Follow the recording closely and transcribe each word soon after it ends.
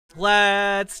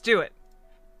Let's do it.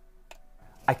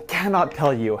 I cannot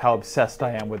tell you how obsessed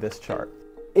I am with this chart.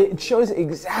 It shows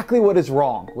exactly what is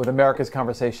wrong with America's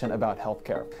conversation about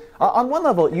healthcare. On one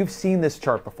level, you've seen this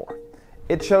chart before.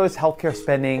 It shows healthcare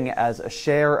spending as a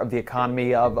share of the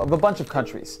economy of a bunch of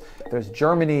countries. There's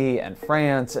Germany and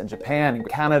France and Japan and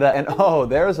Canada and oh,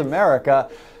 there's America.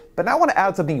 But now I want to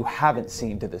add something you haven't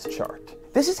seen to this chart.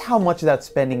 This is how much of that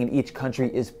spending in each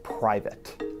country is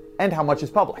private and how much is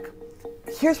public.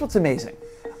 Here's what's amazing.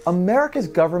 America's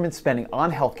government spending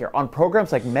on healthcare, on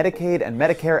programs like Medicaid and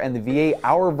Medicare and the VA,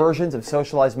 our versions of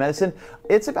socialized medicine,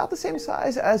 it's about the same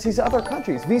size as these other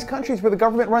countries. These countries where the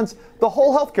government runs the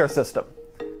whole healthcare system.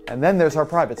 And then there's our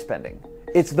private spending.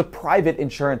 It's the private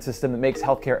insurance system that makes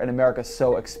healthcare in America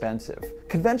so expensive.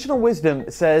 Conventional wisdom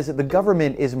says the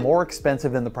government is more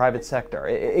expensive than the private sector.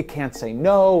 It can't say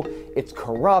no, it's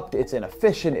corrupt, it's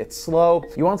inefficient, it's slow.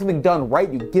 You want something done right,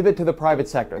 you give it to the private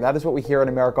sector. That is what we hear in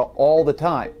America all the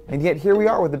time. And yet here we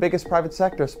are with the biggest private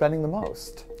sector spending the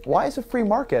most. Why is a free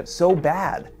market so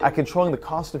bad at controlling the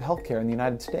cost of healthcare in the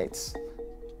United States?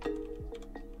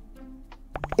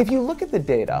 If you look at the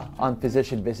data on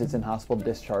physician visits and hospital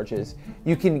discharges,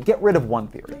 you can get rid of one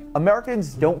theory.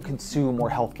 Americans don't consume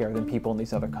more healthcare than people in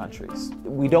these other countries.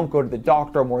 We don't go to the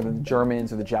doctor more than the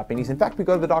Germans or the Japanese. In fact, we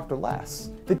go to the doctor less.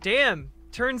 Damn,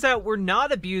 turns out we're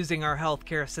not abusing our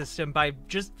healthcare system by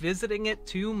just visiting it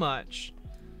too much.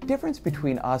 The difference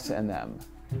between us and them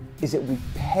is that we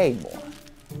pay more.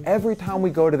 Every time we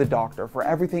go to the doctor for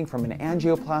everything from an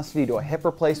angioplasty to a hip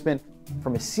replacement,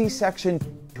 from a C-section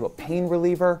to a pain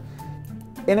reliever.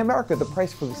 In America, the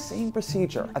price for the same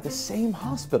procedure at the same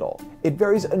hospital, it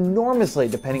varies enormously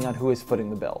depending on who is footing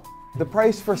the bill. The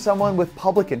price for someone with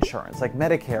public insurance like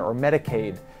Medicare or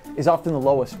Medicaid is often the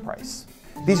lowest price.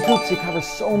 These groups, they cover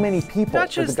so many people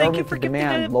that the government can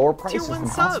demand lower prices from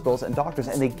hospitals and doctors,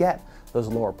 and they get those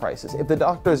lower prices. If the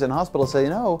doctors and hospitals say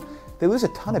no, they lose a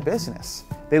ton of business.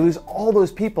 They lose all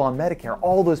those people on Medicare,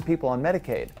 all those people on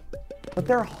Medicaid. But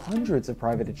there are hundreds of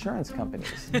private insurance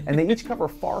companies, and they each cover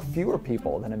far fewer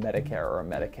people than a Medicare or a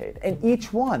Medicaid. And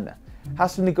each one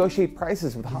has to negotiate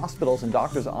prices with hospitals and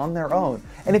doctors on their own.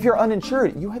 And if you're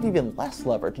uninsured, you have even less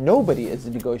leverage. Nobody is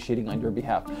negotiating on your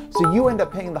behalf, so you end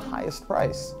up paying the highest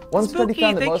price. One study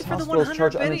found that most hospitals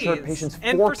charge uninsured patients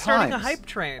 4 times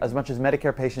as much as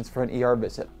Medicare patients for an ER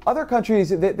visit. Other countries,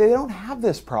 they don't have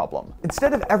this problem.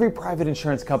 Instead of every private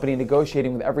insurance company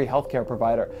negotiating with every healthcare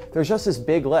provider, there's just this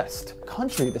big list.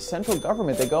 Country, the central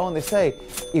government, they go and they say,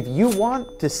 if you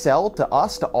want to sell to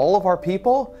us, to all of our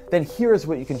people, then here's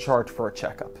what you can charge for a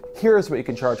checkup. Here's what you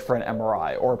can charge for an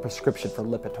MRI or a prescription for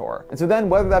Lipitor. And so then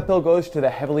whether that bill goes to the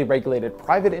heavily regulated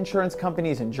private insurance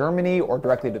companies in Germany or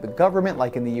directly to the government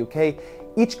like in the UK,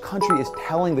 each country is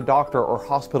telling the doctor or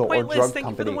hospital or drug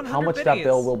company how much that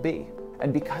bill will be.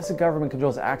 And because the government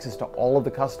controls access to all of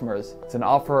the customers, it's an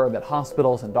offer that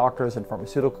hospitals and doctors and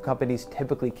pharmaceutical companies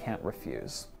typically can't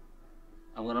refuse.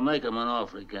 I'm gonna make him an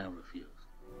offer he can't refuse.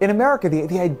 In America,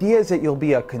 the idea is that you'll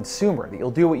be a consumer, that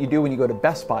you'll do what you do when you go to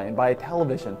Best Buy and buy a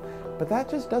television. But that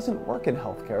just doesn't work in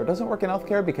healthcare. It doesn't work in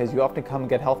healthcare because you often come and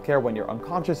get healthcare when you're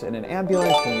unconscious in an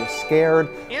ambulance, when you're scared,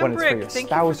 when it's for your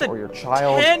spouse or your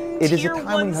child. It is a time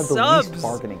when you have the least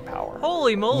bargaining power.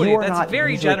 Holy moly, that's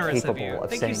very generous of you.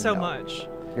 Thank you so much.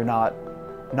 You're not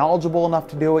knowledgeable enough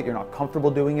to do it, you're not comfortable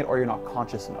doing it, or you're not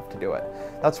conscious enough to do it.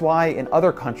 That's why in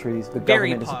other countries, the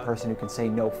government is the person who can say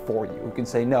no for you, who can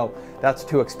say, no, that's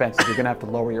too expensive, you're gonna have to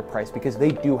lower your price, because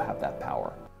they do have that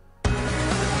power.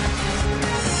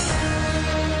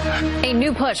 A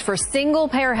new push for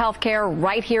single-payer health care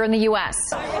right here in the U.S.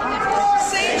 Single-payer!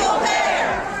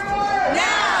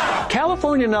 Now!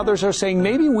 California and others are saying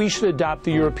maybe we should adopt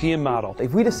the European model.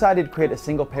 If we decided to create a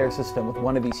single-payer system with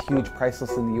one of these huge price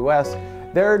lists in the U.S.,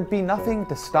 there'd be nothing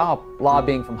to stop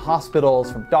lobbying from hospitals,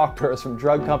 from doctors, from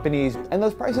drug companies, and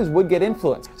those prices would get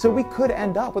influenced. So we could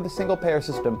end up with a single-payer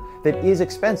system that is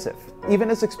expensive, even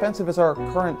as expensive as our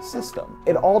current system.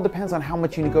 It all depends on how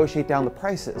much you negotiate down the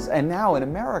prices. And now in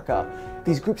America,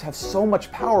 these groups have so much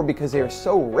power because they are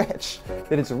so rich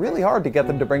that it's really hard to get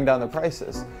them to bring down the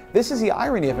prices. This is the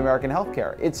irony of American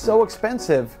healthcare. It's so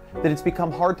expensive that it's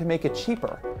become hard to make it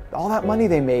cheaper. All that money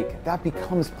they make, that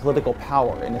becomes political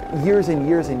power, and years and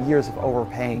years and years of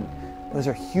overpaying. Those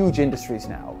are huge industries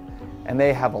now, and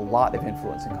they have a lot of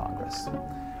influence in Congress.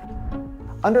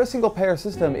 Under a single-payer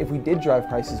system, if we did drive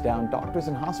prices down, doctors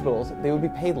and hospitals, they would be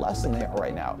paid less than they are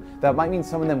right now. That might mean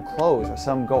some of them close, or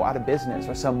some go out of business,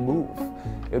 or some move.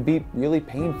 It would be really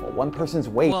painful. One person's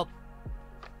wait. Well,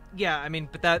 yeah, I mean,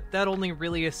 but that only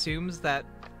really assumes that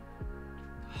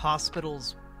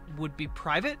hospitals would be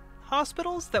private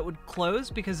hospitals that would close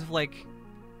because of, like,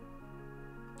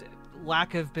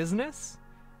 lack of business,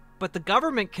 but the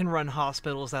government can run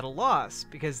hospitals at a loss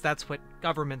because that's what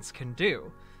governments can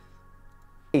do.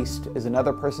 Waste is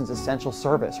another person's essential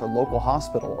service or local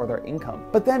hospital or their income.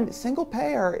 But then single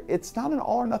payer, it's not an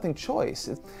all or nothing choice.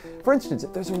 For instance,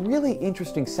 there's a really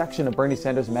interesting section of Bernie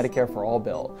Sanders' Medicare4All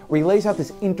bill where he lays out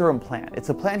this interim plan. It's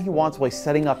a plan he wants while he's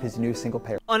setting up his new single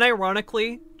payer.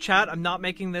 Unironically, chat, I'm not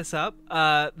making this up,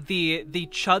 the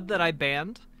chud that I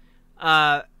banned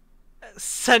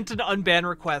sent an unban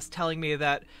request telling me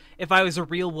that if I was a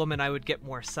real woman, I would get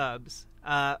more subs.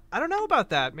 I don't know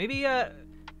about that. Maybe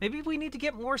we need to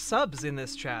get more subs in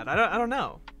this chat. I don't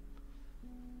know.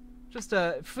 Just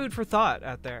food for thought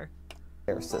out there.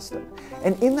 System.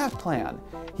 And in that plan,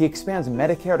 he expands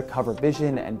Medicare to cover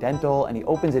vision and dental, and he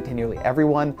opens it to nearly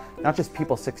everyone, not just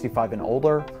people 65 and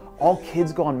older. All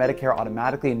kids go on Medicare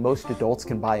automatically, and most adults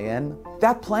can buy in.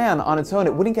 That plan on its own,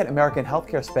 it wouldn't get American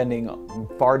healthcare spending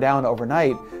far down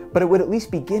overnight, but it would at least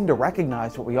begin to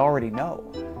recognize what we already know,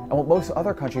 and what most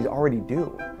other countries already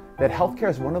do. That healthcare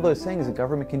is one of those things the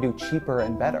government can do cheaper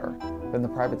and better than the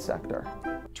private sector.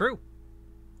 True.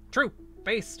 True.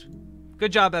 Based.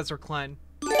 Good job, Ezra Klein.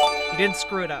 You didn't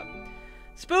screw it up.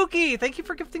 Spooky, thank you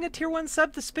for gifting a tier 1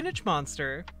 sub to Spinach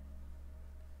Monster.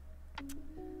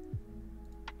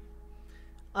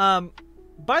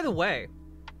 By the way,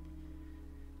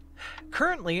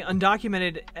 currently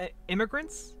undocumented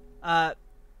immigrants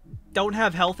don't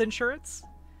have health insurance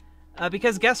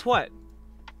because guess what?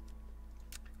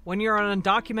 When you're an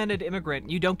undocumented immigrant,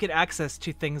 you don't get access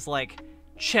to things like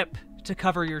CHIP to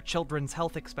cover your children's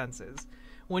health expenses.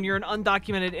 When you're an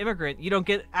undocumented immigrant, you don't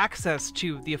get access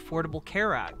to the Affordable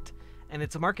Care Act and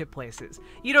its marketplaces.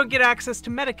 You don't get access to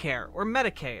Medicare or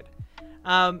Medicaid.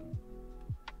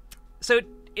 So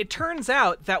it turns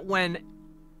out that when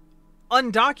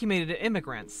undocumented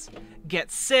immigrants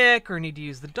get sick or need to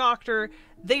use the doctor,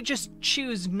 they just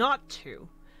choose not to,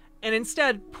 and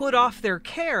instead put off their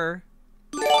care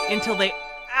until they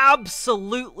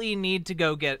absolutely need to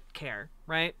go get care,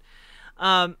 right?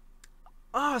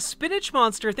 Spinach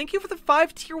Monster, thank you for the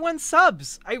 5 tier 1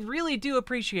 subs. I really do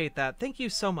appreciate that. Thank you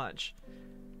so much.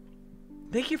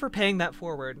 Thank you for paying that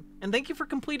forward. And thank you for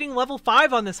completing level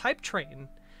 5 on this hype train.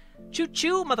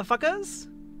 Choo-choo, motherfuckers.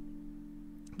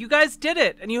 You guys did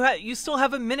it, and you still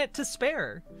have a minute to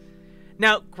spare.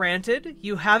 Now, granted,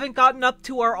 you haven't gotten up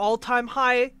to our all-time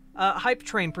high hype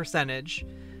train percentage,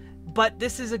 but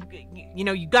this is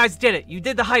you guys did it. You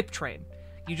did the hype train.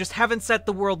 You just haven't set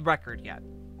the world record yet.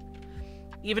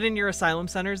 Even in your asylum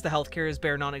centers, the healthcare is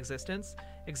bare non-existent.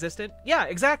 Yeah,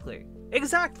 exactly.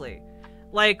 Exactly.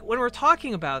 Like, when we're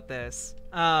talking about this,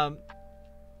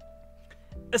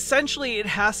 essentially it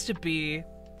has to be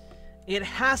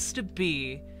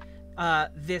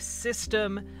this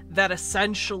system that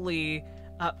essentially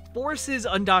forces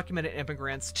undocumented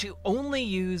immigrants to only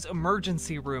use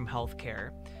emergency room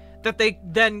healthcare that they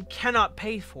then cannot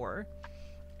pay for.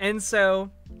 And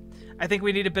so I think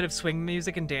we need a bit of swing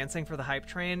music and dancing for the hype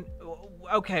train.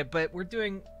 Okay, but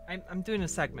I'm doing a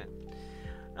segment.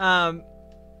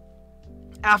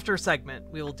 After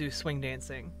segment, we will do swing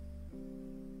dancing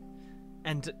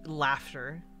and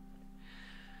laughter.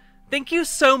 Thank you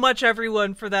so much,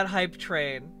 everyone, for that hype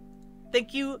train.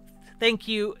 Thank you, thank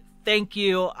you, thank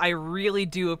you. I really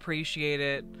do appreciate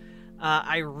it.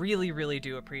 I really, really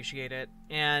do appreciate it.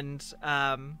 And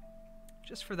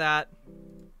just for that...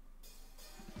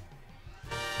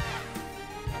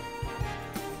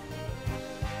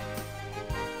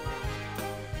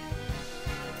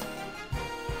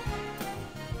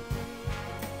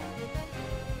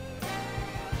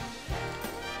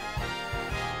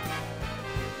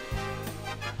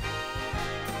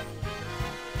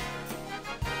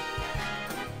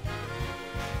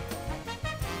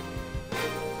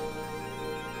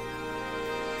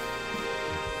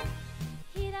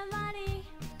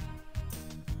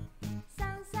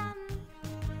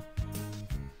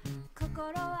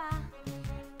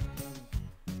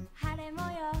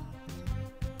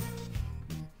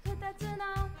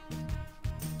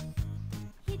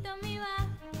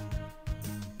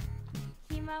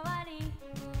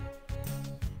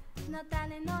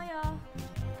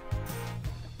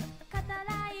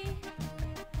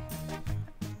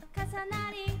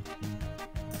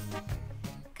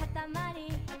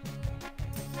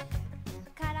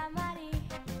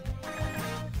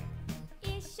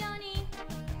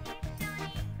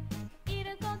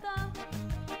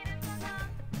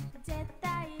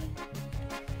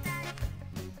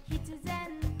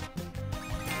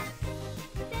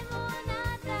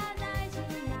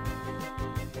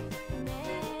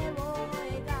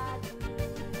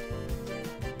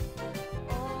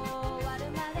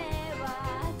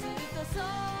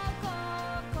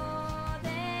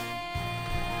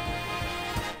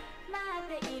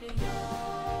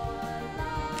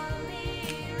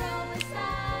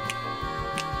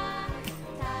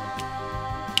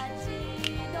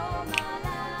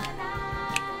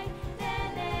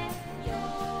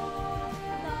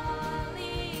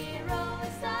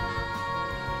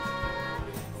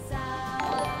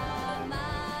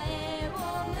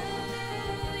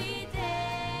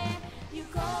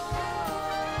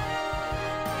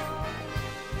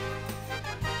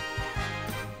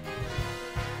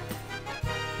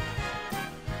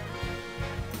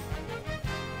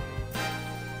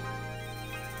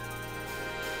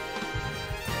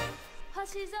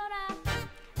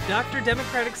 Dr.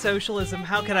 Democratic Socialism,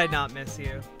 how could I not miss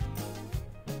you?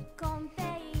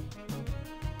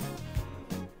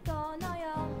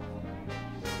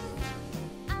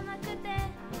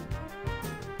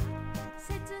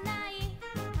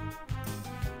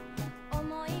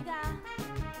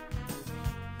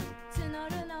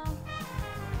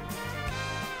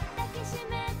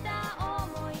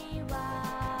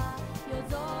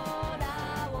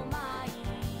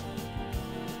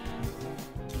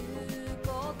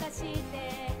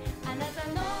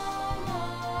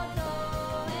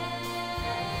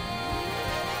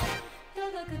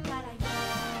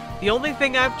 The only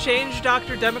thing I've changed,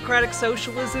 Dr. Democratic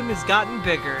Socialism has gotten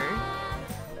bigger.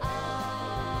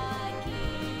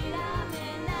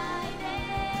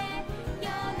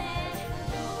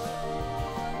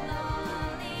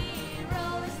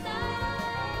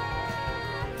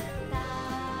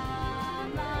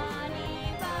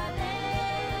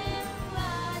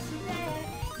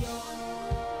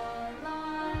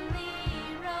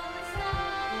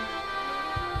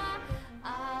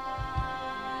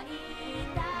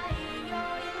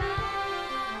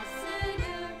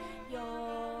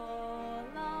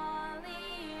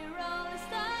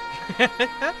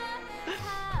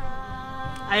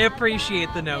 I appreciate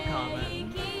the no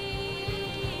comment.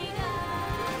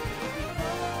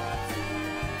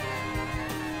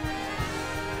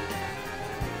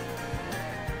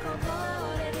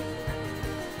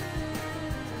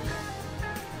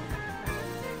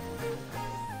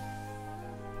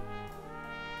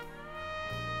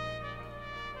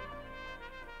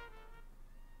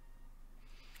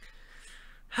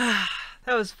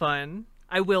 That was fun.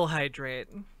 I will hydrate.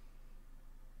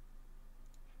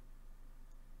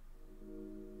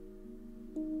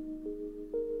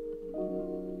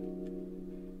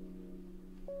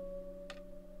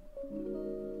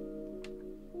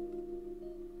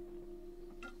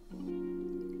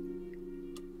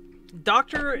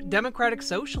 Dr. Democratic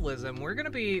Socialism. We're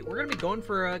gonna be going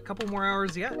for a couple more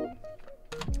hours yet.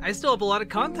 I still have a lot of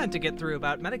content to get through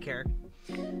about Medicare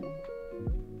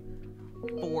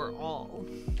for all.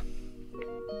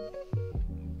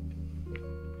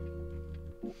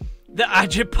 The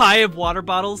ajit pie of water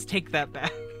bottles. Take that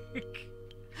back.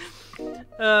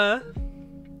 All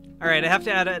right, I have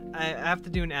to add it. I have to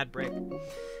do an ad break.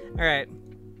 All right.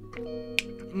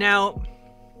 Now,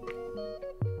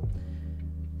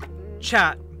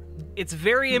 chat, it's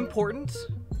very important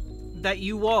that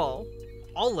you all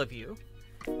of you,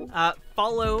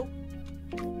 follow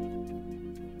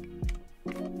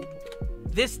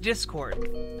this Discord.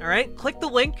 All right, click the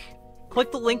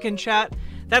link in chat.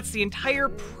 That's the entire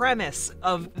premise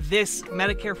of this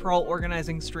Medicare for All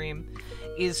organizing stream,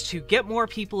 is to get more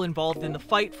people involved in the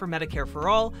fight for Medicare for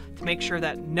All, to make sure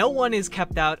that no one is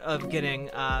kept out of getting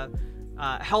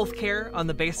health care on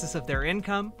the basis of their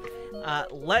income.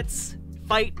 Let's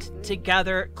fight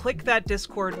together. Click that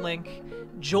Discord link,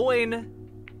 join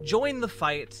the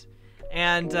fight,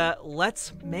 and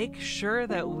let's make sure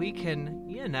that we can,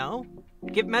 you know,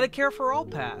 get Medicare for All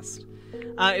passed.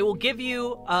 It will give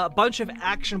you a bunch of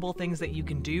actionable things that you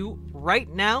can do right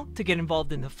now to get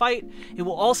involved in the fight. It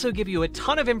will also give you a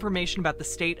ton of information about the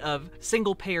state of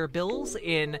single-payer bills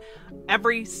in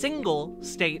every single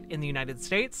state in the United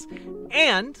States,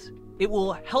 and it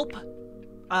will help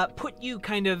put you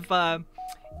kind of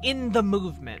in the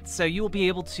movement. So you will be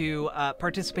able to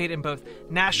participate in both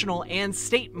national and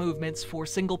state movements for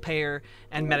single-payer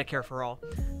and Medicare for All.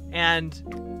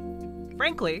 And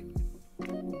frankly,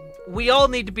 we all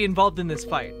need to be involved in this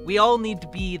fight. We all need to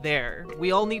be there.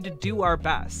 We all need to do our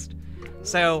best.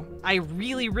 So I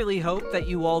really, really hope that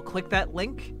you all click that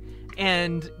link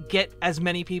and get as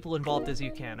many people involved as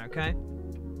you can, okay?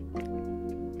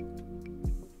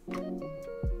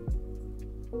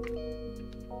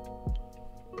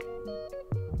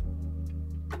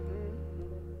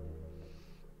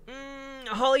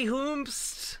 Holly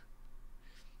Hoomst.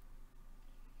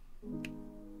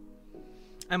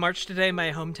 I marched today in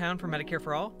my hometown for Medicare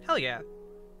for All. Hell yeah.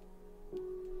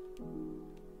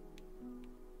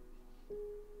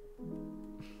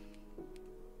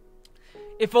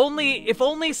 If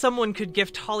only someone could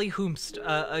gift Holly Hoomst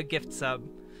a gift sub.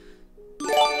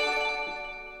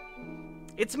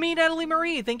 It's me, Natalie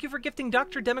Marie. Thank you for gifting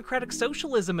Dr. Democratic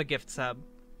Socialism a gift sub.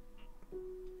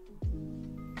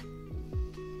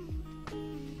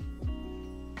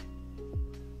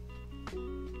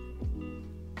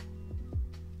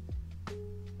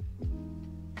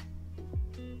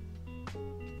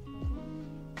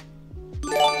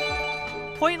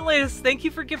 Pointless, thank you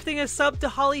for gifting a sub to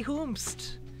Holly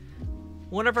Hoomst,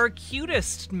 one of our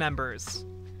cutest members,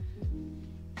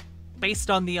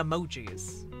 based on the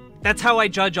emojis. That's how I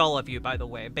judge all of you, by the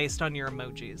way, based on your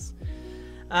emojis.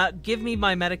 Give me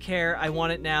my Medicare. I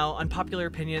want it now. Unpopular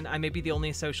opinion. I may be the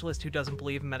only socialist who doesn't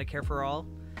believe in Medicare for all.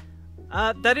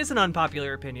 That is an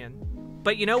unpopular opinion.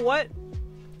 But you know what?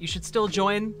 You should still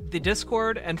join the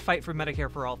Discord and fight for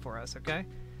Medicare for all for us, okay?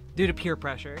 Due to peer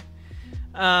pressure.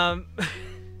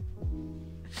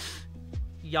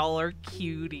 Y'all are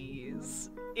cuties.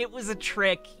 It was a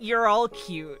trick. You're all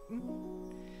cute.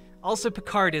 Also,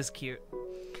 Picard is cute.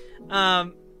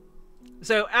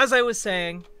 So, as I was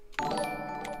saying,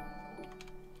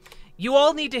 you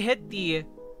all need to hit the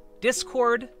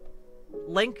Discord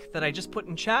link that I just put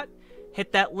in chat.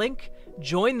 Hit that link,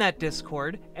 join that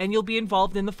Discord, and you'll be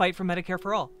involved in the fight for Medicare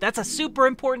for all. That's a super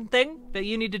important thing that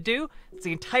you need to do. It's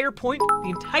the entire point. The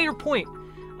entire point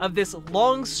of this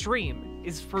long stream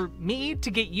is for me to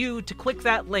get you to click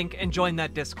that link and join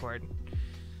that Discord.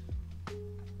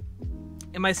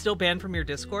 Am I still banned from your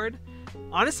Discord?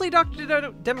 Honestly,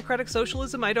 Dr. Democratic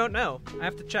Socialism, I don't know. I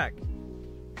have to check.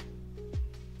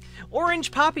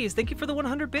 Orange Poppies, thank you for the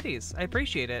 100 biddies. I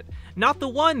appreciate it. Not the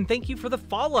one, thank you for the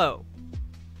follow.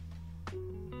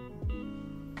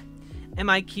 Am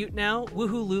I cute now?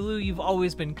 Woohoo Lulu, you've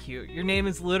always been cute. Your name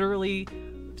is literally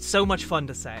so much fun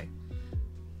to say.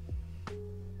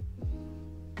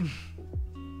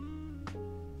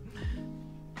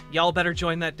 Y'all better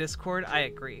join that Discord. I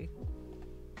agree.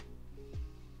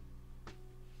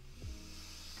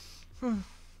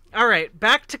 Alright,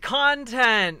 back to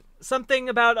content. Something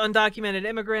about undocumented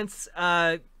immigrants.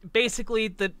 Basically,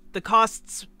 the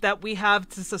costs that we have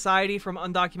to society from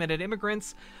undocumented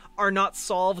immigrants are not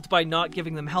solved by not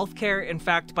giving them healthcare. In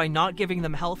fact, by not giving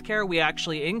them healthcare, we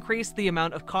actually increase the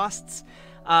amount of costs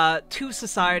to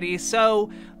society. So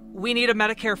we need a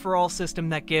Medicare for all system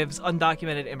that gives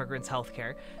undocumented immigrants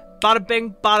healthcare. Bada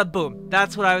bing, bada boom.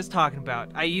 That's what I was talking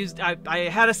about. I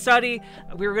had a study.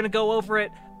 We were going to go over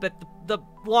it, but the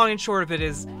long and short of it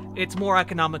is it's more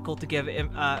economical to give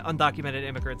undocumented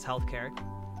immigrants healthcare.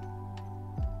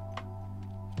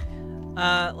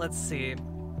 Let's see.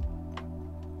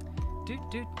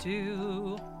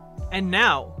 And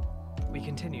now we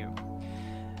continue.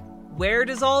 Where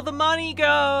does all the money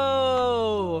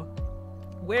go?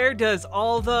 Where does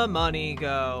all the money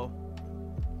go?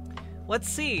 Let's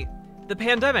see. The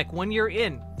pandemic, 1 year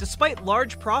in. Despite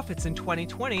large profits in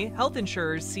 2020, health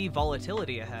insurers see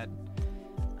volatility ahead.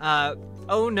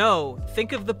 Oh no,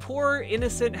 think of the poor,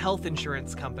 innocent health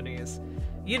insurance companies.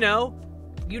 You know,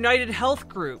 United Health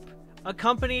Group, a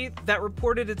company that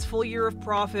reported its full year of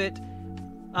profit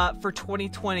for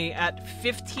 2020 at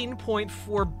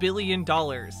 $15.4 billion.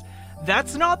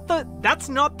 That's not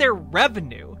their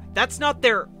revenue. That's not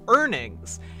their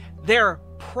earnings. Their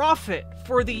profit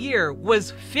for the year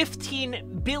was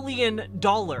 $15 billion.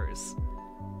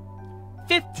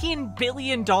 $15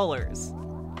 billion.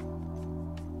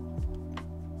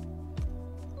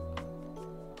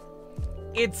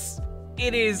 It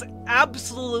is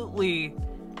absolutely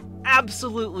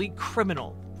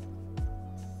criminal.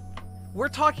 We're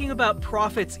talking about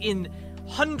profits in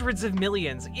hundreds of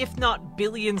millions, if not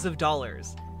billions of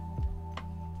dollars.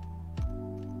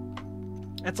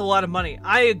 That's a lot of money.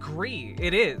 I agree,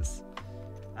 it is.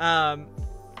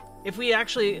 If we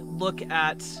actually look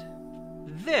at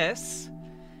this,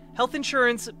 health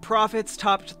insurance profits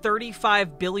topped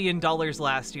 $35 billion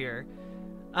last year.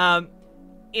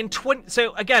 In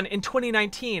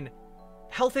 2019,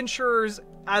 health insurers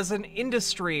as an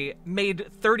industry made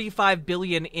 $35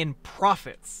 billion in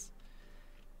profits.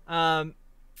 Yeah.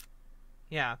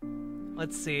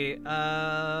 Let's see.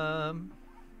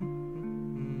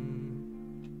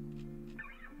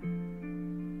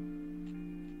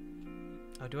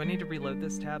 Oh, do I need to reload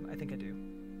this tab? I think I do.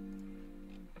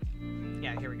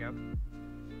 Yeah, here we go.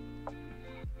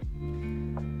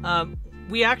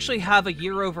 We actually have a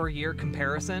year-over-year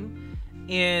comparison.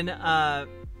 In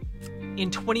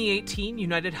 2018,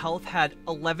 United Health had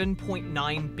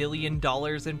 $11.9 billion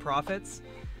in profits.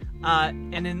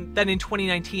 And then in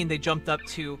 2019, they jumped up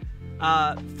to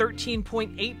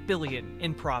 $13.8 billion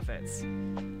in profits.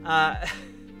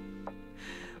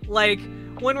 Like,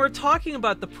 when we're talking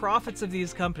about the profits of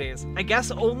these companies, I guess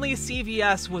only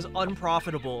CVS was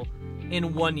unprofitable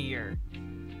in 1 year.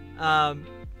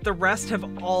 The rest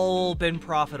have all been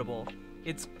profitable.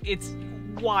 It's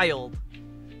wild.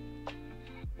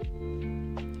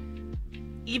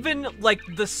 Even, like,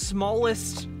 the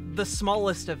smallest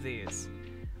of these,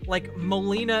 like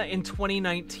Molina in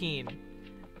 2019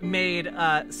 made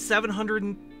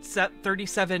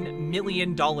 $737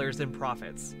 million in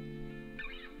profits.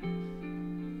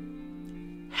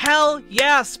 Hell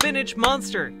yeah, Spinach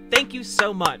Monster! Thank you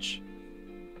so much.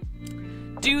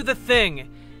 Do the thing.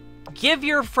 give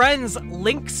your friends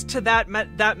links to that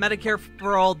Medicare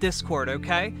for All Discord,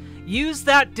 okay? Use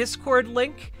that Discord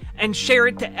link and share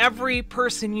it to every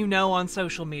person you know on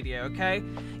social media, okay?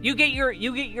 You get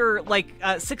your like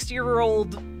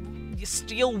 60-year-old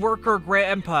steel worker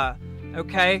grandpa,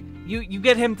 okay? You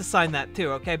get him to sign that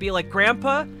too, okay? Be like,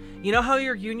 Grandpa, you know how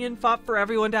your union fought for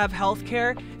everyone to have health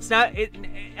care? It's not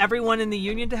everyone in the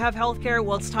union to have health care?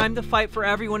 Well, it's time to fight for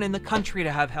everyone in the country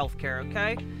to have health care,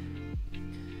 okay?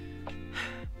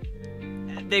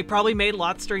 They probably made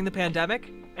lots during the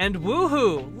pandemic. And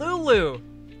woohoo, Lulu,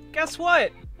 guess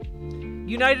what?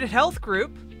 United Health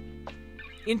Group,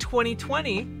 in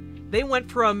 2020, they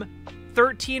went from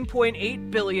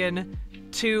 $13.8 billion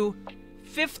to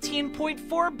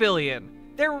 $15.4 billion.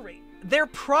 Their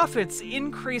profits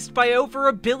increased by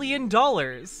over $1 billion.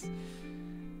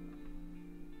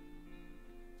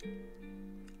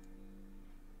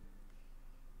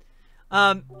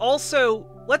 Also,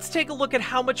 let's take a look at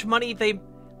how much money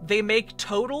they make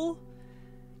total.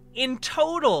 In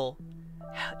total,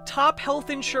 top health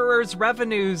insurers'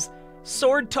 revenues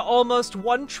soared to almost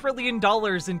 $1 trillion in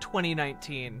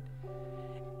 2019.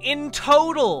 In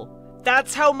total,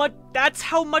 that's how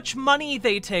much money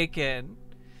they take in.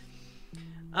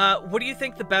 What do you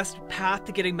think the best path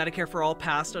to getting Medicare for All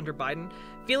passed under Biden?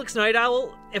 Felix Night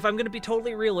Owl, if I'm going to be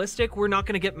totally realistic, we're not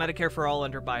going to get Medicare for All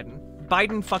under Biden.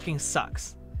 Biden fucking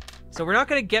sucks. So we're not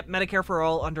going to get Medicare for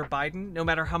All under Biden, no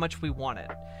matter how much we want it.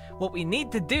 What we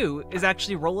need to do is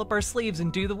actually roll up our sleeves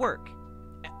and do the work.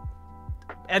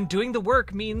 And doing the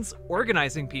work means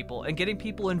organizing people and getting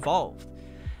people involved.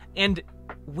 And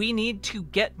we need to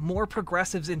get more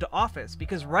progressives into office,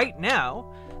 because right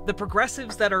now, the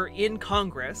progressives that are in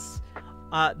Congress,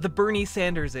 the Bernie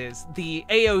Sanderses, the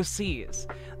AOCs,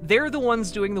 they're the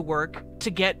ones doing the work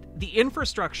to get the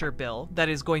infrastructure bill that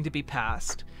is going to be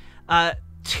passed,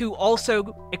 to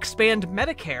also expand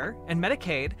Medicare and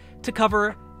Medicaid to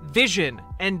cover vision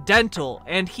and dental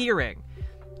and hearing.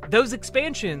 Those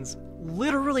expansions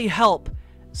literally help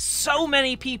so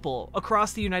many people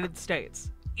across the United States.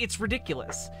 It's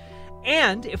ridiculous.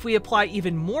 And if we apply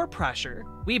even more pressure,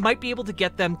 we might be able to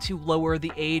get them to lower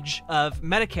the age of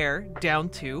Medicare down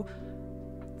to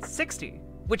 60,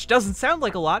 which doesn't sound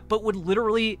like a lot, but would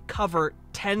literally cover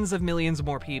tens of millions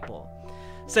more people.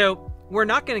 So we're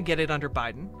not going to get it under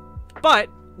Biden, but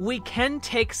we can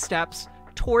take steps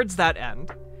towards that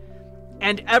end.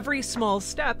 And every small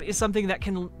step is something that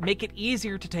can make it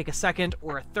easier to take a second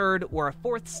or a third or a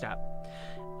fourth step.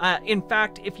 In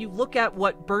fact, if you look at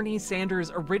what Bernie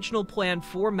Sanders' original plan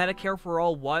for Medicare for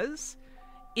All was,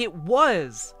 it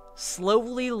was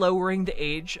slowly lowering the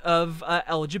age of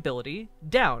eligibility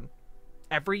down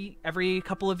every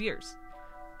couple of years.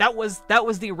 That was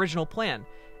the original plan.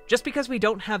 Just because we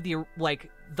don't have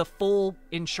the full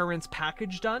insurance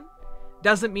package done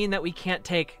doesn't mean that we can't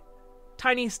take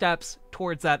tiny steps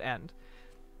towards that end.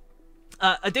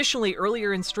 Additionally,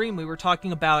 earlier in stream, we were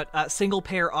talking about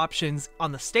single-payer options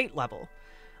on the state level.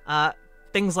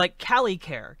 Things like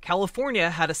CaliCare. California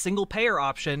had a single-payer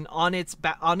option in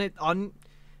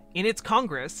its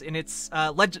Congress, in its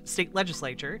state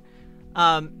legislature,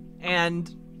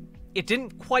 and it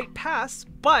didn't quite pass.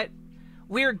 But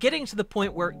we're getting to the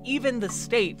point where even the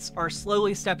states are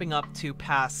slowly stepping up to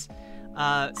pass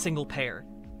single-payer,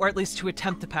 or at least to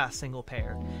attempt to pass single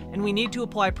payer. And we need to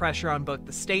apply pressure on both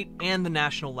the state and the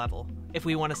national level if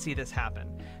we want to see this happen.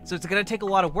 So it's going to take a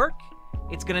lot of work,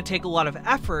 it's going to take a lot of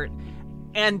effort,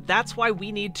 and that's why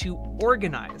we need to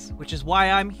organize, which is why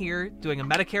I'm here doing a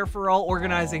Medicare for All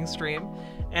organizing stream,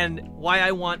 and why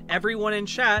I want everyone in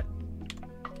chat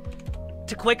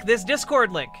to click this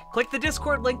Discord link. Click the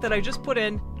Discord link that I just put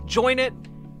in, join it,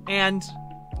 and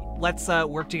let's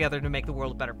work together to make the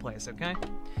world a better place, okay?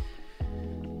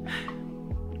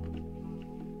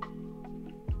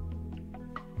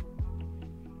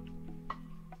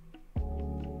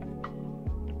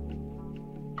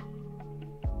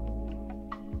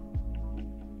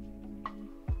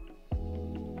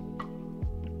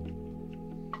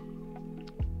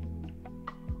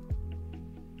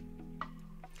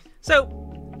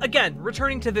 So, again,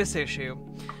 returning to this issue,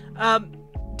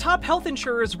 top health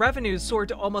insurers' revenues soared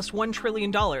to almost $1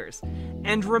 trillion.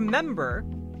 And remember,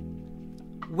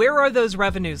 where are those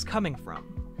revenues coming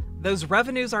from? Those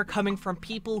revenues are coming from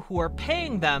people who are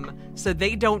paying them so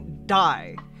they don't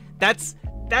die. That's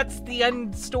the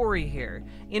end story here.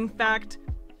 In fact,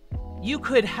 you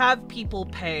could have people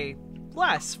pay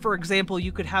less. For example,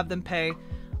 you could have them pay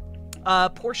a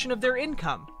portion of their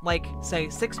income, like, say,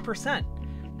 6%.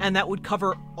 And that would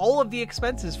cover all of the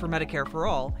expenses for Medicare for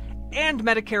All, and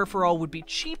Medicare for All would be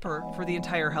cheaper for the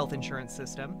entire health insurance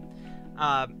system.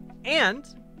 And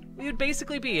we would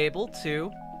basically be able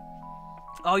to...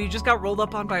 Oh, you just got rolled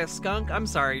up on by a skunk? I'm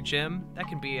sorry, Jim. That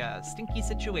can be a stinky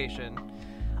situation.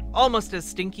 Almost as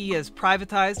stinky as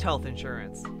privatized health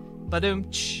insurance.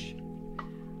 Ba-dum-tsh.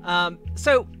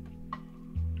 So,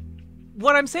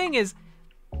 what I'm saying is,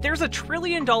 there's $1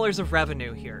 trillion of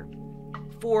revenue here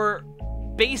for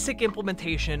basic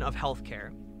implementation of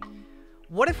healthcare.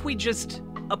 What if we just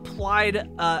applied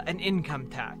an income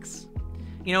tax?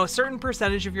 You know, a certain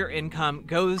percentage of your income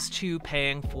goes to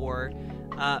paying for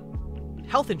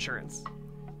health insurance.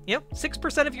 Yep,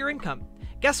 6% of your income.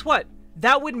 Guess what?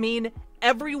 That would mean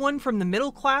everyone from the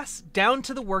middle class down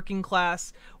to the working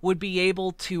class would be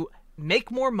able to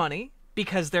make more money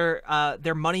because their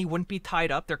money wouldn't be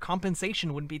tied up, their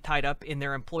compensation wouldn't be tied up in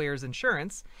their employer's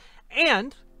insurance.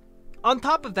 And on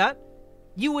top of that,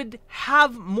 you would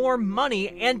have more money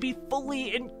and be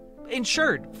fully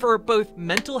insured for both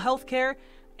mental health care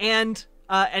and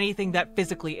anything that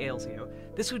physically ails you.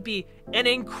 This would be an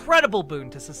incredible boon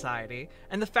to society,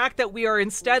 and the fact that we are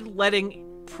instead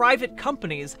letting private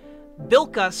companies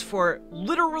bilk us for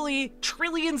literally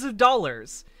trillions of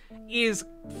dollars is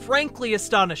frankly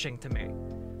astonishing to me.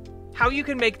 How you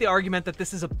can make the argument that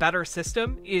this is a better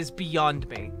system is beyond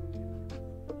me.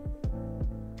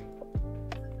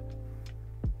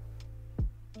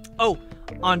 Oh,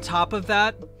 on top of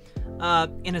that,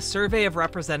 in a survey of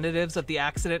representatives of the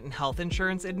accident and health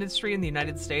insurance industry in the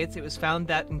United States, it was found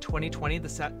that in 2020,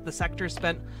 the sector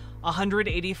spent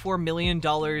 $184 million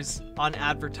on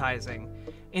advertising.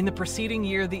 In the preceding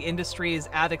year, the industry's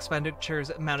ad expenditures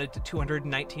amounted to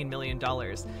 $219 million.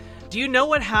 Do you know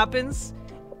what happens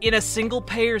in a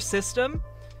single-payer system?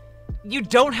 You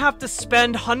don't have to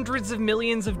spend hundreds of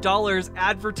millions of dollars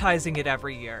advertising it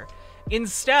every year.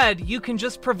 Instead, you can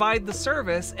just provide the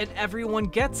service and everyone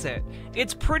gets it.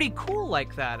 It's pretty cool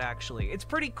like that, actually. It's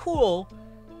pretty cool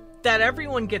that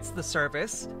everyone gets the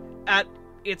service at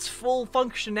its full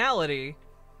functionality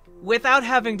without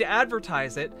having to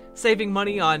advertise it, saving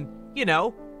money on, you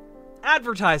know,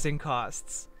 advertising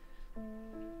costs.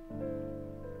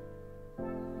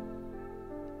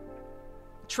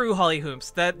 True, Holly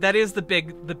Hooms. That is the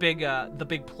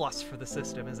big plus for the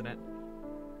system, isn't it?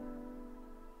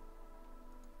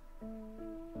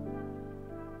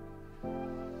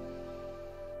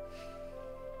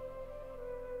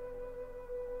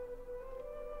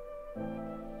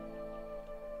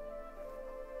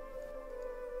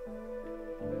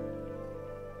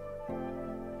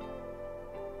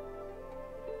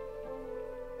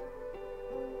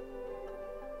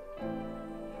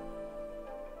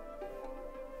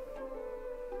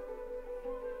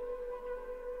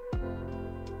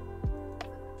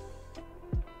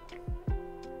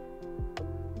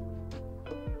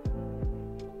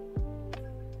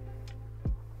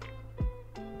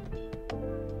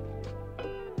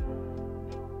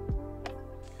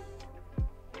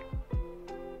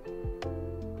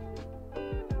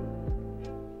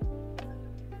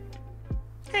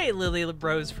 Hey, Lily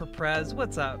Rose for Prez,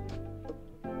 what's up?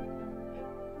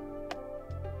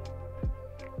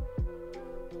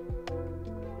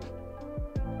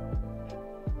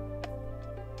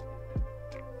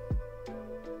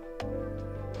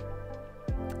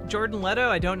 Jordan Leto,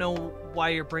 I don't know why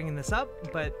you're bringing this up,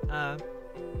 but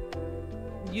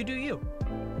you do you.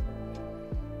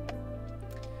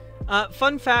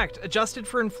 Fun fact, adjusted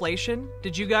for inflation,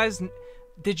 did you guys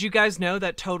know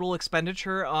that total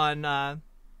expenditure on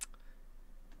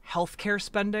healthcare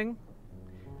spending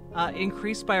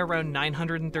increased by around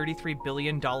 $933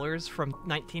 billion from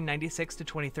 1996 to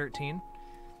 2013?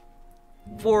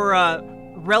 For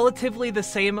relatively the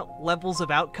same levels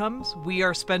of outcomes, we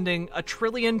are spending $1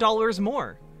 trillion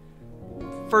more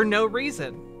for no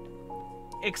reason,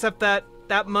 except that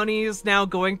that money is now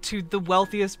going to the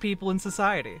wealthiest people in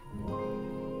society.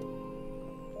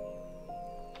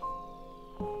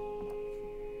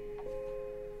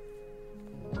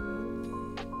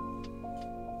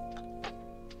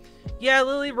 Yeah,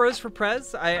 Lily Rose for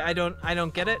Prez. I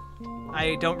don't get it.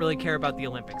 I don't really care about the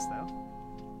Olympics though.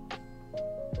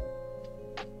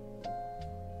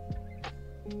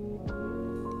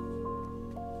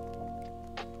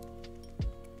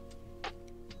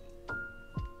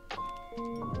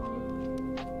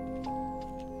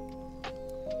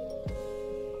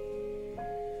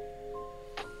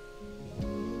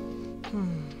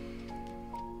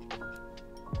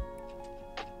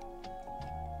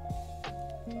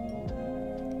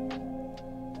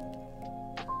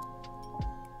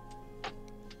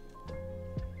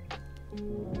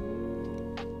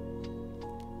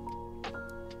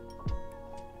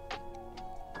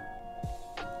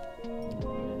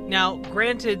 Now,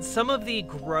 granted, some of the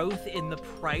growth in the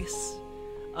price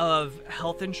of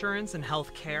health insurance and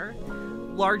health care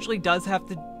largely does have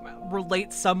to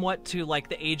relate somewhat to like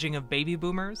the aging of baby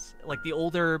boomers. Like the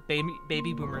older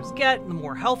baby boomers get, the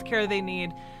more health care they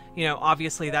need. You know,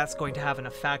 obviously that's going to have an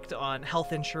effect on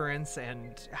health insurance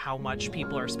and how much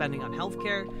people are spending on health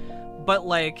care. But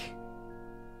like,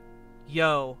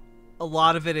 yo, a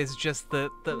lot of it is just the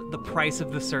price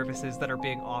of the services that are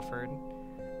being offered,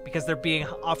 because they're being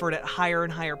offered at higher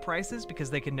and higher prices because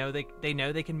they know they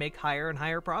can make higher and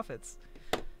higher profits.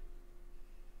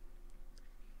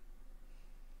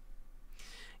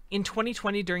 In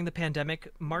 2020, during the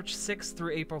pandemic, March 6th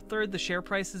through April 3rd, the share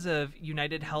prices of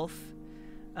United Health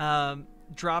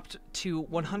dropped to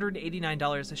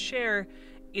 $189 a share.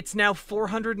 It's now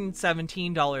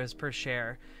 $417 per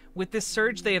share. With this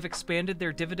surge, they have expanded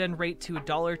their dividend rate to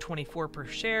 $1.24 per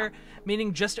share,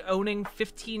 meaning just owning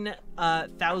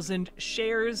 15,000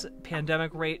 shares,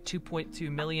 pandemic rate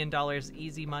 $2.2 million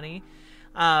easy money.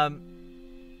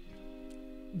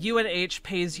 UNH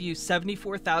pays you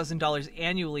 $74,000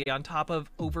 annually on top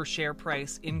of over share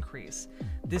price increase.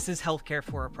 This is healthcare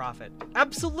for a profit.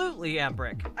 Absolutely,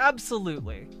 Ambrick.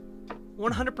 Absolutely.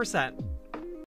 100%.